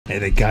Hey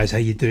there guys, how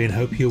you doing?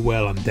 Hope you're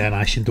well. I'm Dan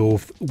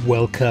Ashendorf.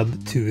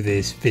 Welcome to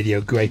this video.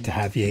 Great to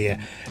have you here.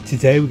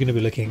 Today we're going to be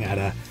looking at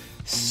a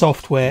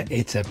software.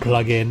 It's a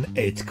plugin.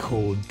 It's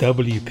called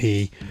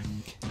WP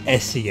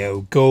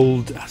SEO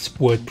Gold. That's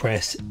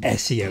WordPress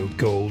SEO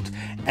Gold.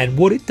 And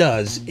what it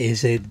does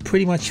is it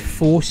pretty much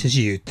forces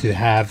you to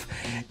have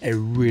a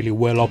really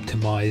well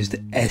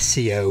optimized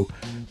SEO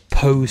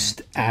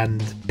post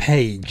and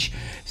page.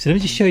 So let me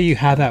just show you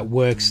how that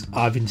works.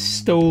 I've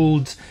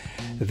installed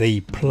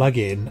the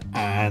plugin,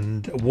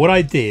 and what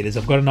I did is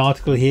I've got an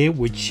article here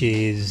which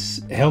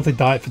is a healthy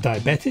diet for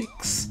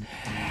diabetics,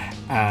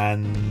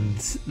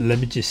 and let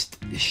me just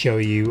show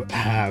you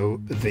how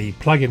the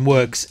plugin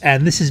works.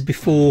 And this is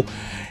before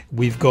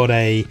we've got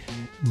a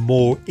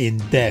more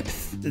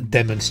in-depth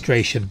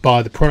demonstration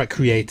by the product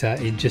creator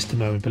in just a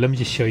moment, but let me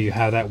just show you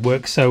how that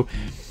works. So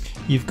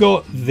you've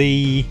got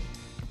the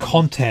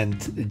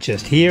content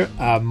just here.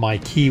 My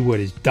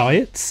keyword is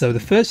diet, so the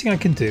first thing I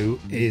can do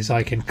is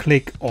I can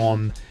click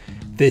on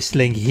this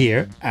link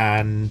here,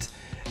 and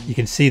you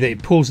can see that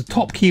it pulls the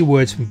top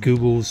keywords from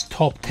Google's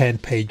top 10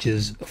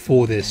 pages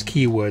for this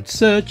keyword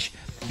search.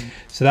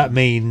 So that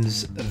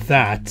means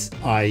that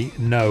I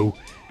know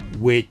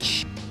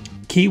which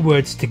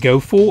keywords to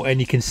go for, and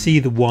you can see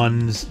the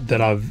ones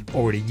that I've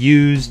already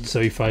used. So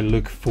if I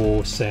look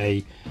for,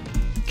 say,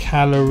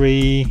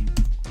 calorie,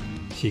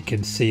 you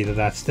can see that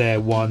that's there.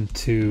 1,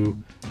 2,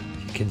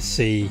 you can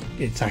see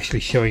it's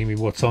actually showing me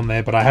what's on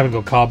there, but I haven't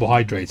got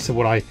carbohydrates.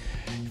 So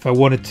if I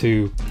wanted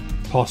to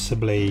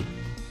possibly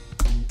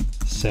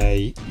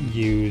say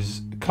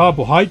use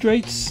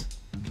carbohydrates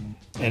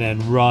and then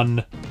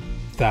run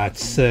that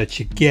search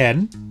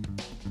again,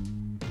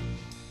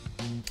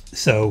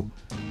 so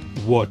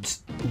what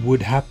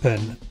would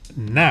happen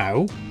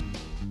now,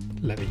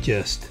 let me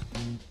just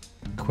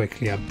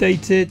quickly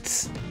update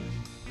it.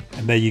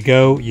 And there you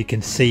go, you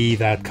can see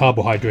that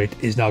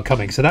carbohydrate is now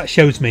coming. So that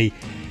shows me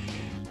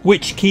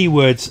which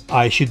keywords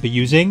I should be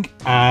using.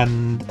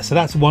 And so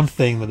that's one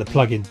thing that the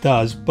plugin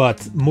does,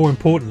 but more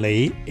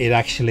importantly, it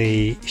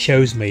actually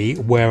shows me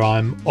where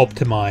I'm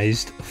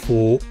optimized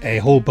for a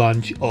whole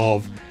bunch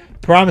of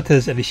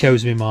parameters, and it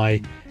shows me my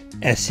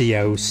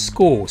SEO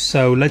score.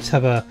 So let's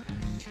have a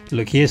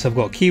look here. So I've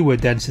got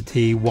keyword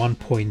density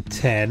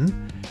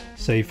 1.10.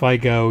 So if I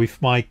go,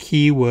 if my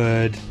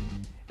keyword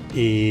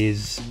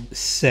is,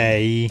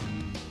 say,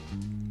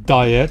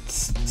 diet,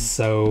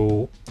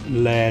 so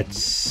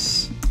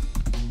let's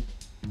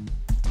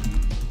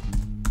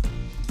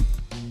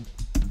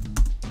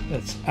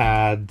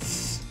add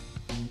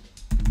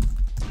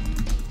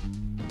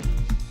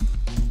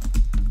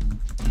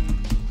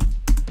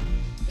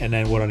and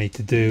then what I need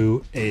to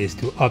do is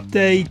to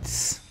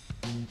update.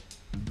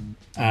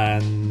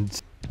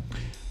 And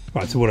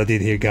right, so what I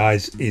did here,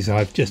 guys, is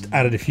I've just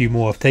added a few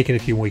more. I've taken a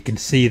few more. You can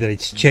see that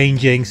it's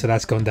changing, so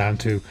that's gone down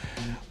to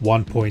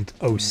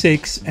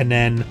 1.06, and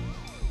then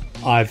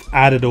I've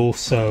added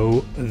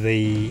also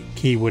the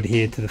keyword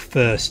here to the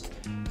first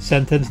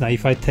sentence. Now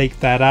if I take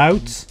that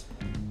out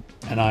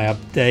and I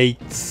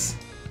update,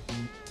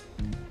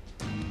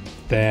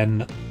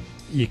 then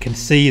you can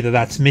see that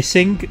that's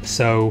missing,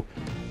 so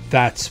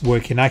that's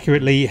working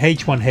accurately.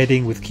 H1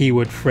 heading with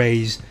keyword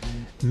phrase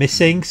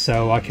missing,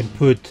 so I can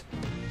put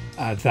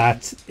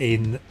that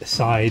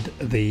inside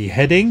the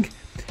heading.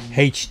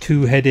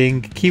 H2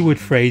 heading, keyword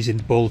phrase in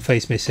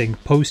boldface missing,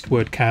 post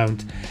word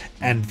count,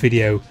 and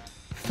video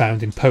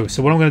found in post.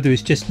 So what I'm going to do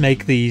is just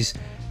make these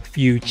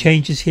few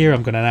changes here.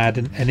 I'm going to add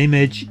an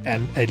image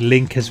and a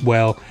link as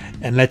well,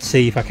 and let's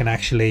see if I can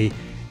actually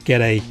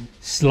get a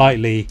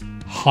slightly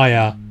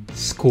higher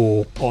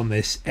score on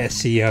this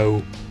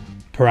SEO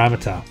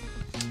parameter.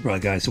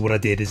 Right guys, so what I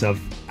did is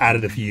I've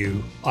added a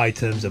few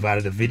items. I've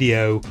added a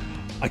video.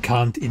 I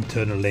can't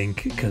internal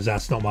link because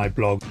that's not my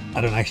blog.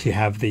 I don't actually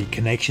have the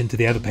connection to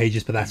the other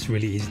pages, but that's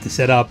really easy to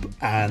set up.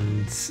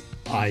 And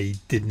I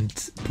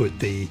didn't put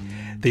the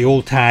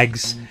alt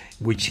tags,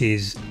 which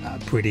is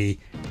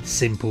pretty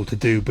simple to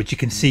do. But you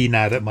can see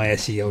now that my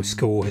SEO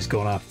score has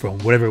gone up from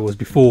whatever it was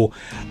before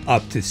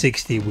up to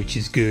 60, which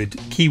is good.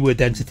 Keyword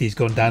density has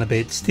gone down a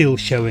bit, still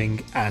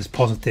showing as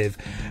positive,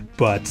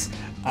 but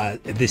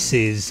this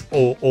is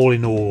all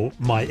in all,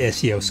 my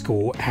SEO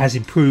score has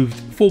improved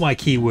for my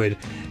keyword,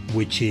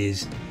 which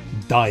is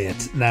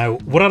diet. Now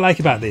what I like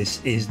about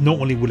this is not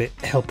only will it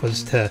help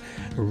us to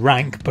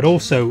rank, but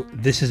also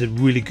this is a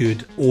really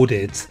good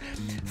audit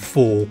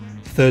for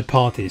third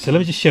parties. So let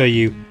me just show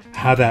you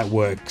how that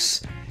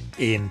works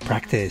in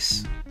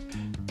practice.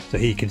 So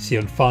here you can see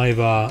on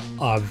Fiverr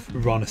I've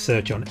run a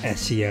search on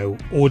SEO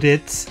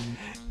audits,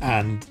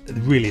 and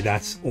really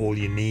that's all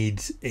you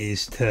need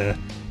is to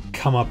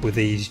come up with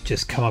these.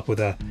 Just come up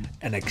with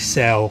an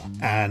Excel,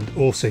 and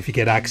also if you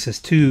get access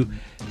to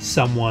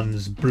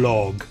someone's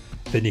blog,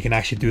 then you can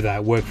actually do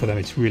that work for them.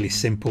 It's really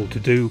simple to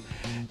do,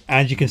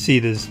 and you can see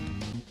there's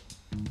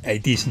a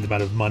decent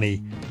amount of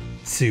money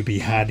to be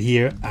had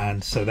here.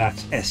 And so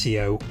that's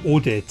SEO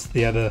audit.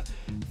 The other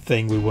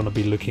thing we want to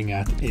be looking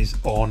at is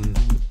on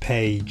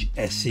page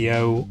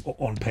SEO or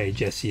on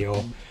page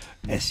SEO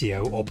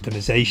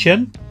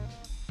optimization.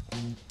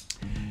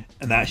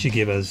 and that should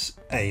give us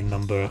a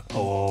number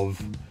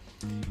of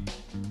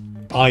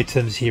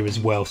items here as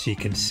well, so you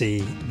can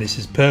see this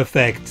is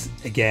perfect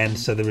again.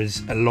 So there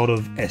is a lot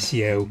of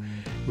SEO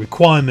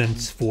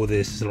requirements for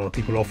this. There's a lot of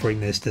people offering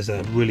this. There's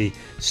a really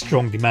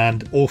strong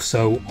demand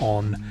also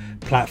on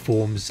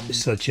platforms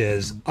such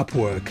as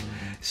Upwork,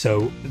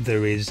 so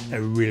there is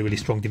a really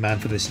strong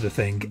demand for this sort of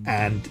thing.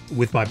 And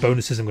with my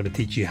bonuses, I'm going to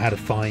teach you how to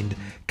find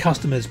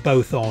customers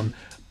both on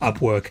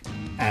Upwork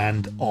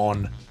and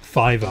on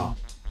Fiverr.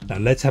 Now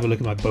let's have a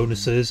look at my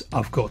bonuses.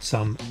 I've got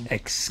some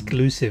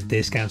exclusive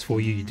discounts for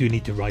you. You do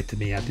need to write to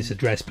me at this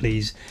address,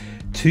 please,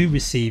 to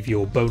receive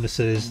your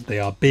bonuses. They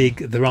are big.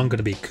 There aren't going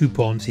to be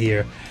coupons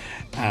here,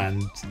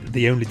 and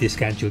the only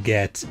discount you'll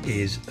get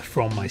is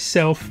from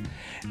myself.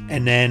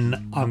 And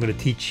then I'm going to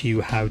teach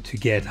you how to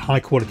get high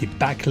quality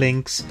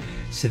backlinks.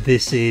 So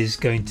this is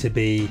going to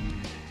be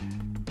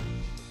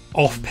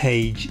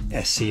off-page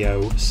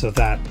SEO, so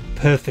that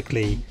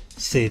perfectly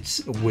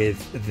sits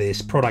with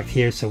this product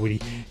here. So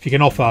if you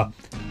can offer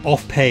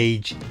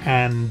off-page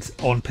and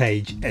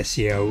on-page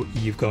SEO,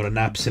 you've got an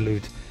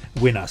absolute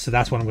winner. So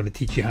that's what I'm going to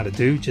teach you how to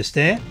do just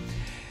there.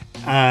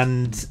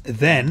 And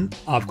then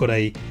I've got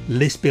a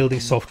list building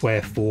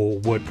software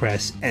for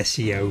WordPress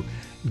SEO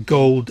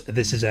Gold.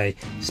 This is a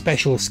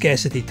special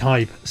scarcity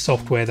type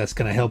software that's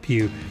going to help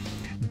you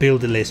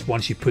build a list.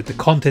 Once you put the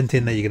content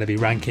in there, you're going to be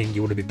ranking.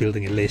 You want to be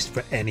building a list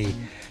for any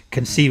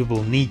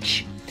conceivable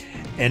niche.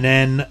 And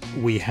then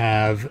we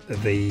have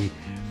the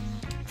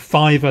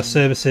Fiverr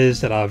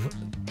services that I've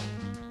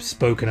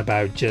spoken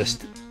about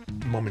just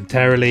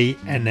momentarily.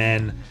 And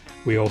then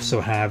we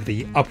also have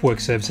the Upwork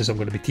services. I'm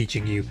going to be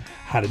teaching you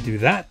how to do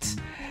that.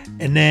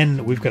 And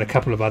then we've got a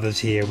couple of others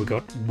here. We've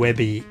got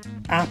Webby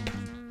App,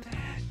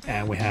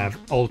 and we have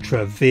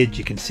Ultra Vid.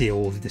 You can see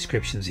all the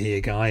descriptions here,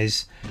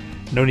 guys.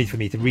 No need for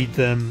me to read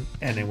them.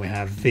 And then we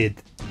have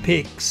Vid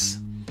Pix.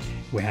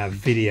 We have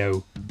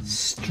Video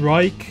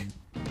Strike.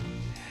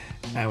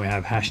 And we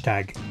have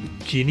hashtag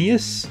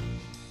Genius.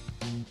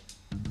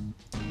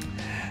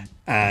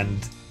 And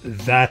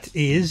that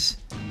is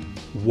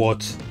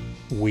what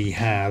we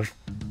have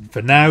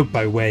for now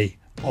by way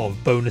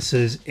of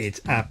bonuses.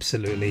 It's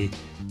absolutely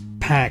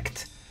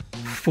packed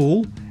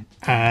full.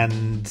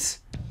 And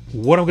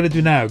what I'm going to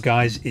do now,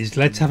 guys, is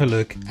let's have a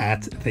look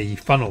at the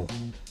funnel.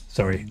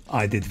 Sorry,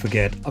 I did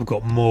forget. I've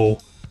got more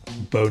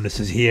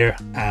bonuses here,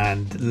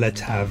 and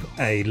let's have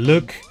a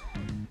look.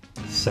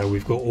 So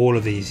we've got all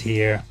of these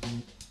here.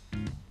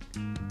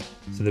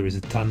 So there is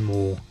a ton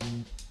more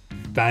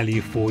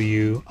value for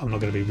you. I'm not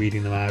going to be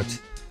reading them out,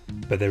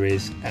 but there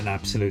is an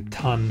absolute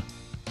ton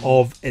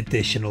of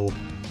additional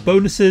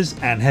bonuses.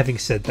 And having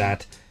said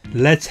that,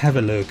 let's have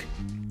a look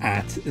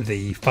at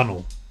the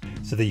funnel.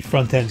 So the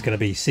front end is going to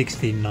be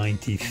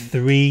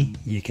 $16.93.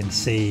 You can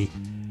see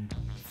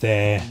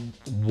there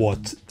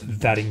what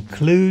that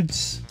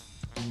includes.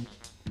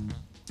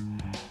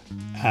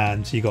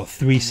 And so you got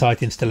 3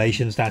 site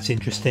installations. That's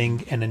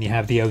interesting. And then you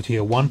have the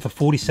OTO1 for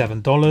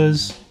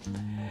 $47.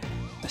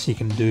 So you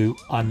can do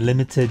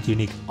unlimited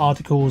unique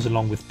articles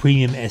along with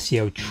premium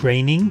SEO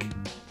training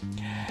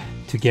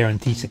to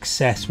guarantee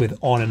success with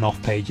on and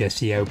off page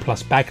SEO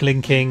plus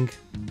backlinking.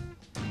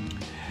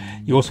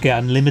 You also get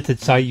unlimited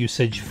site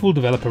usage, full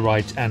developer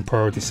rights and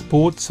priority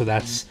support. So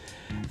that's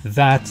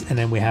that. And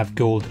then we have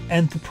Gold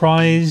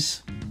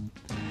Enterprise.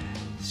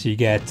 So you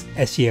get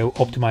SEO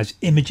optimized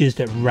images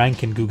that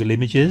rank in Google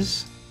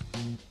Images,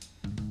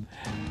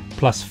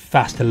 plus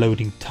faster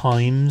loading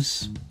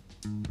times.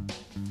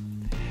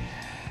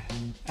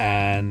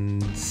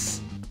 And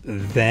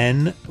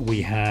then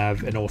we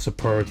have, and also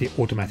priority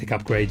automatic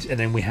upgrades. And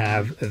then we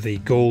have the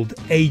Gold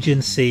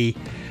Agency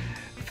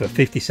for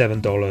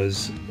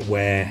 $57,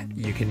 where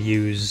you can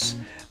use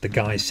the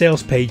guy's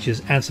sales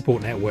pages and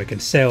support network and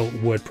sell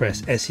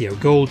WordPress SEO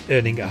Gold,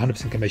 earning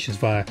 100% commissions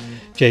via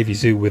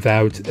JVZoo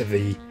without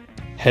the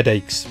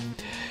headaches.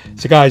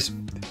 So guys,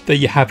 there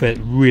you have it.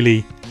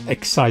 Really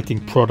exciting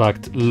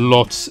product,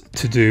 lots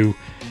to do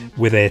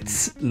with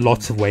it,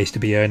 lots of ways to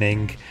be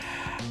earning.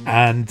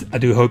 And I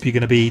do hope you're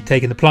going to be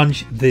taking the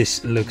plunge.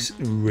 This looks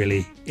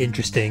really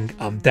interesting.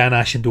 I'm Dan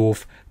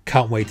Ashendorf.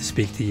 Can't wait to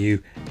speak to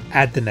you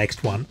at the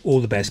next one.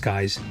 All the best,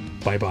 guys.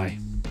 Bye bye.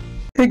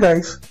 Hey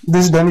guys,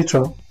 this is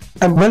Danitra,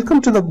 and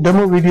welcome to the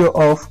demo video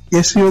of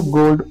SEO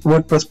Gold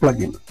WordPress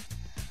plugin.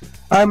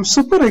 I'm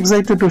super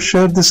excited to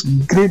share this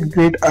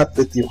great app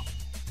with you.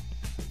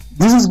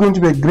 This is going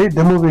to be a great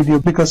demo video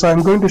because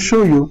I'm going to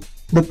show you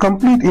the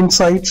complete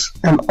insights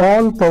and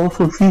all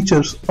powerful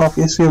features of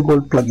SEO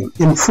Gold plugin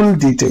in full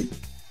detail.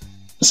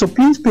 So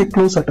please pay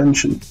close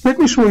attention. Let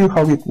me show you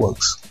how it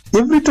works.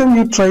 Every time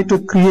you try to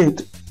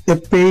create a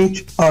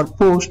page or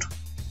post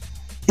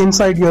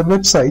inside your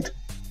website,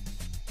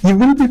 you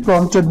will be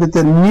prompted with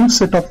a new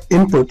set of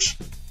inputs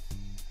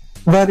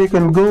where you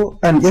can go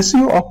and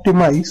SEO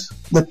optimize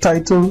the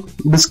title,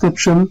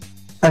 description,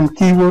 and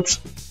keywords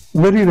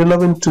very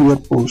relevant to your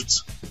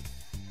posts.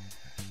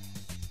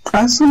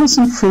 As soon as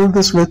you fill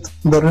this with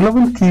the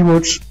relevant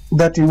keywords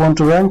that you want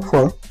to rank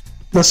for,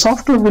 the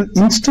software will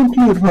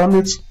instantly run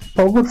its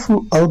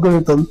powerful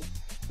algorithm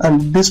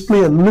and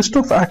display a list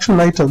of action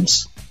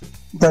items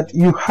that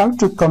you have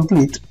to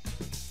complete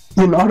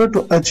in order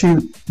to achieve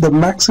the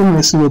maximum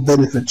SEO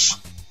benefits.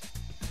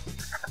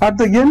 At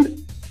the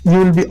end, you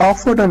will be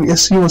offered an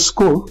SEO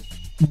score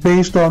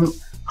based on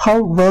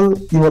how well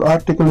your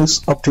article is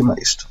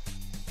optimized.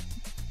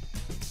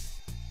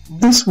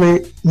 This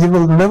way, you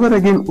will never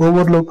again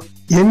overlook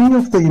any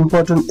of the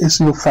important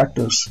SEO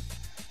factors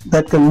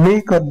that can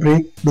make or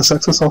break the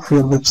success of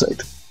your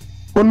website.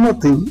 One more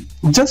thing,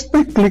 just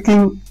by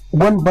clicking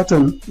one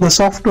button, the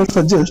software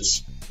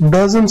suggests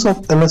dozens of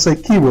LSI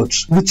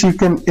keywords which you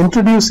can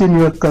introduce in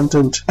your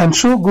content and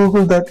show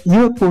Google that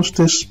your post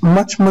is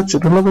much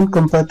relevant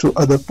compared to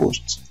other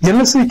posts.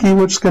 LSI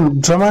keywords can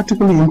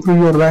dramatically improve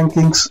your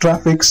rankings,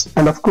 traffics,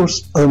 and of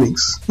course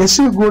earnings.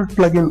 SEO Gold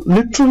plugin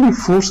literally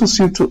forces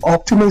you to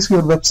optimize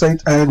your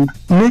website and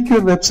make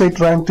your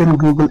website ranked in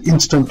Google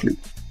instantly.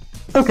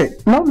 Okay,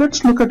 now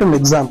let's look at an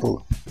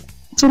example.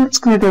 So let's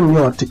create a new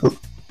article.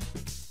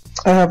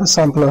 I have a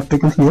sample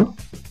article here.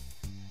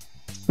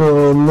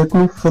 So let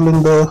me fill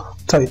in the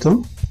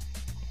title.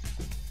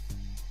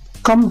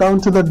 Come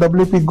down to the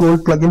WP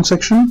Gold plugin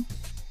section.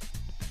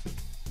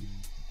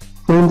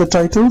 Fill in the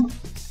title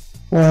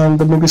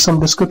and maybe some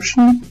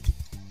description.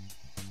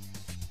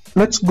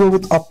 Let's go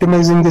with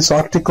optimizing this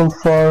article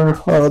for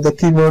the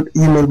keyword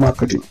email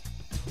marketing.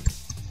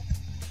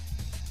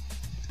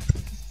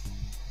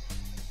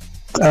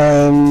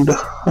 And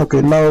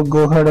okay, now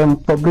go ahead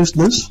and publish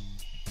this.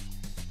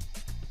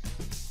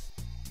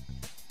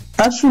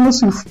 As soon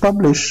as you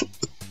publish,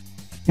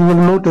 you will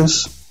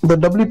notice the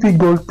WP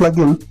Gold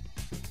plugin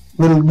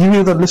will give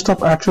you the list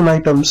of action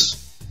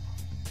items,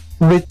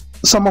 which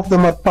some of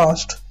them are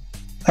past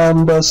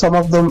and some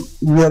of them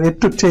we are yet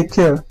to take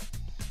care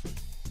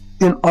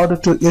in order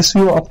to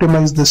SEO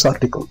optimize this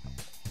article.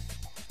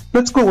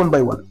 Let's go one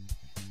by one.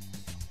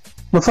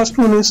 The first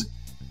one is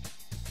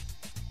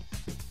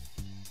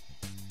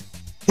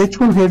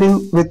H1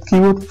 heading with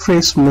keyword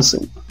phrase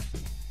missing.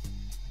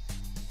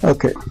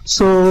 Okay,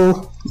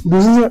 so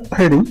this is a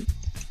heading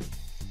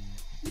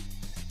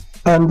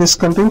and this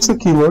contains the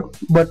keyword,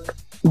 but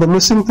the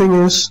missing thing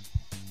is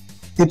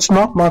it's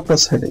not marked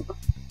as heading.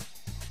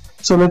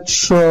 So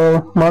let's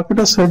mark it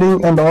as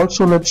heading and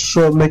also let's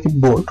make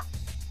it bold.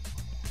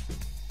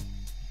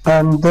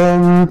 And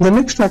then the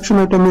next action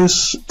item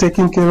is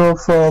taking care of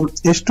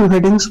H2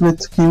 headings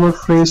with keyword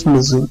phrase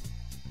missing.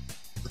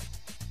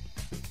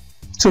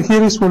 So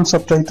here is one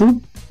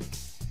subtitle.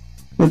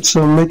 Let's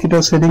make it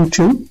as heading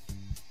 2.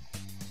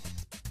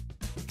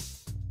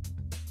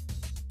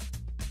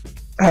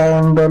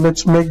 And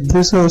let's make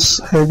this as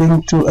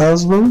heading 2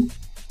 as well.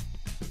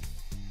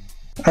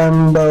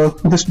 And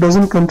this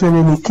doesn't contain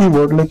any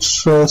keyword.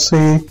 Let's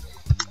say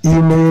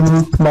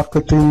email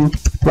marketing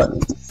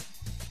planning.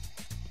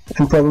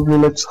 And probably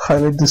let's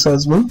highlight this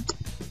as well.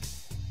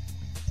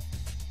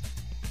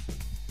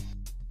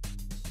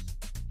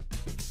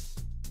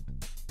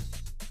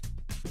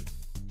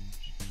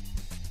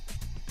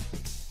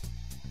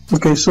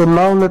 Okay, so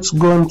now let's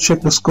go and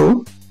check the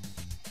score.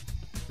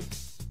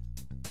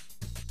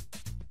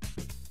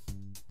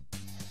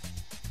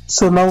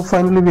 So now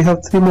finally we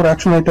have 3 more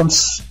action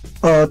items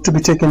to be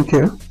taken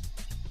care.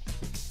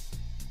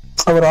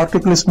 Our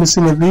article is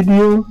missing a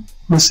video,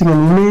 missing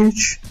an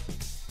image,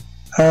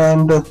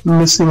 and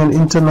missing an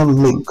internal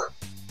link.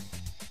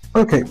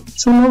 Okay,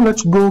 so now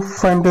let's go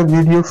find a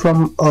video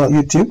from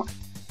YouTube.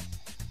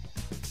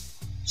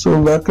 So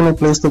where can I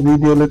place the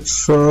video?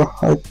 Let's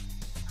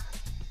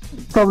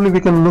probably we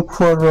can look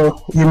for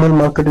email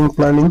marketing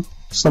planning,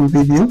 some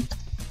video.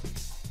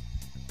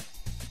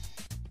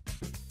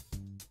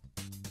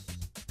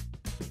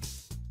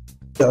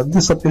 Yeah,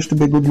 this appears to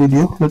be a good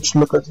video. Let's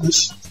look at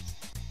this.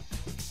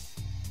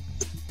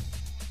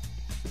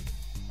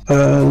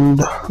 And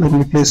let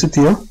me place it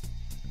here.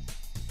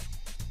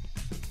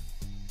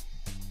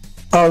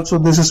 Also,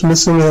 this is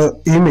missing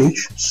an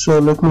image, so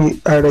let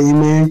me add an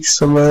image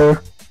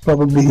somewhere,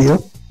 probably here.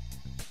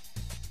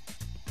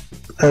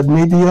 Add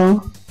media,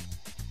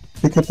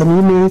 pick up an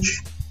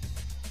image,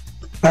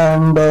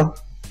 and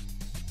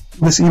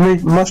this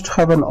image must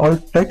have an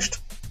alt text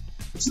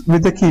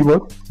with the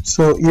keyword.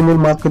 So email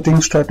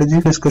marketing strategy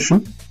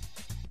discussion.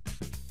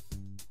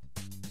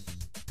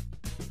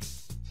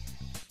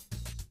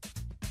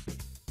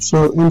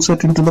 So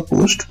insert into the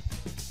post.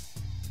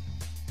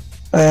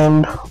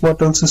 And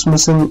what else is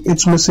missing?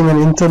 It's missing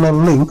an internal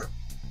link.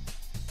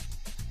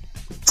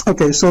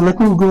 Okay, so let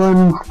me go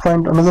and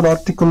find another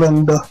article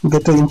and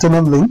get an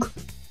internal link.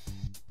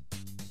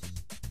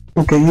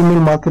 Okay,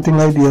 email marketing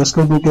ideas.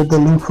 Let me get the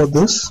link for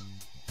this.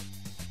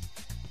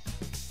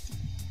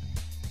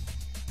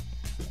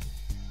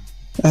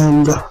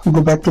 And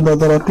go back to the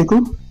other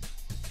article.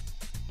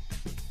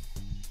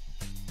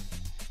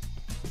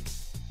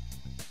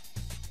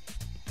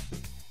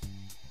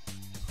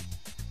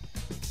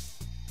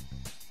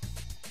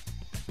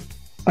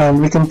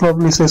 And we can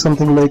probably say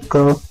something like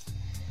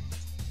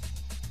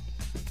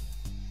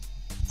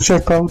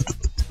check out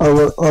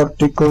our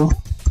article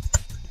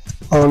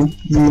on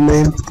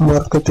email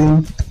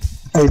marketing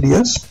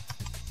ideas.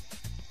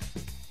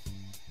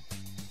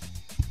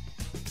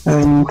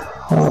 and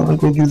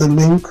let me give the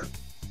link.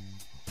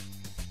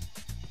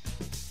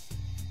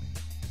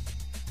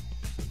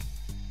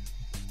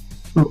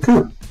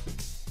 Okay,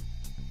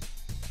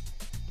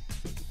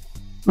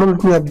 now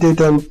let me update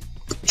and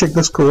check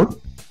the score.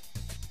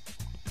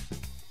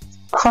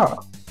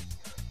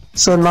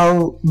 So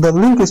now the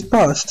link is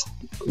passed,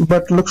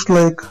 but looks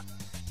like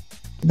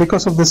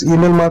because of this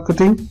email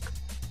marketing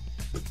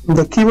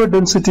the keyword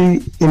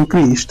density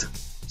increased,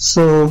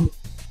 so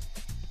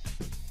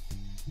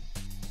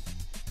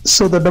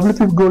the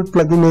WP Gold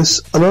plugin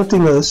is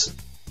alerting us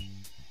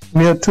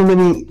we have too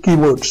many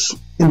keywords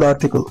in the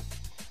article.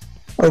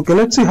 Okay,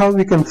 let's see how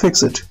we can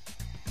fix it.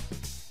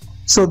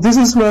 So this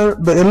is where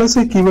the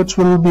LSA keywords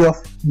will be of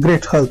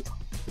great help.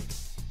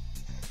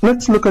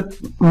 Let's look at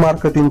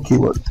marketing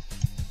keyword,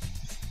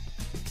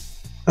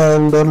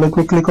 and let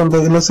me click on the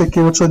LSA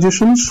keyword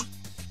suggestions.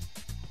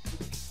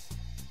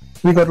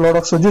 We got a lot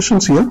of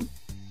suggestions here.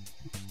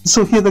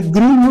 So here the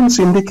green ones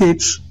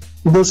indicates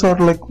those are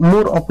like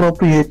more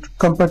appropriate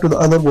compared to the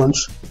other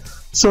ones.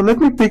 So let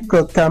me pick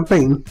a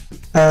campaign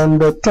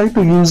and try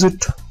to use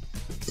it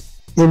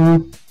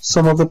in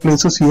some of the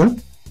places here.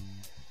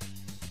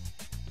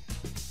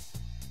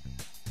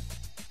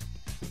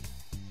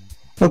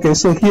 Okay,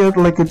 so here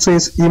like it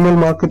says email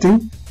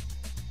marketing.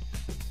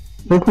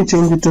 Let me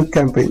change it to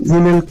campaign,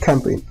 email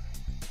campaign.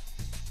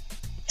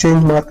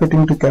 Change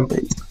marketing to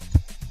campaign.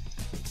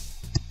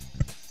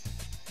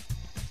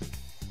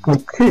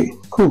 Okay,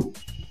 cool.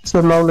 So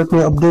now let me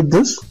update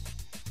this.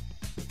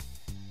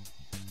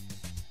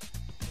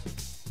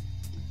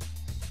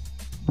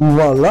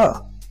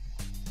 Voila!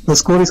 The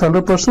score is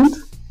 100%.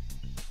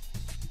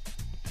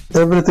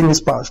 Everything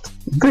is passed.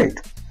 Great.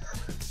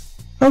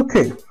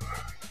 Okay.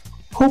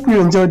 Hope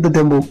you enjoyed the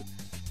demo.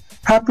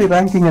 Happy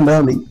ranking and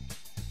earning.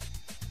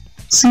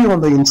 See you on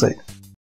the inside.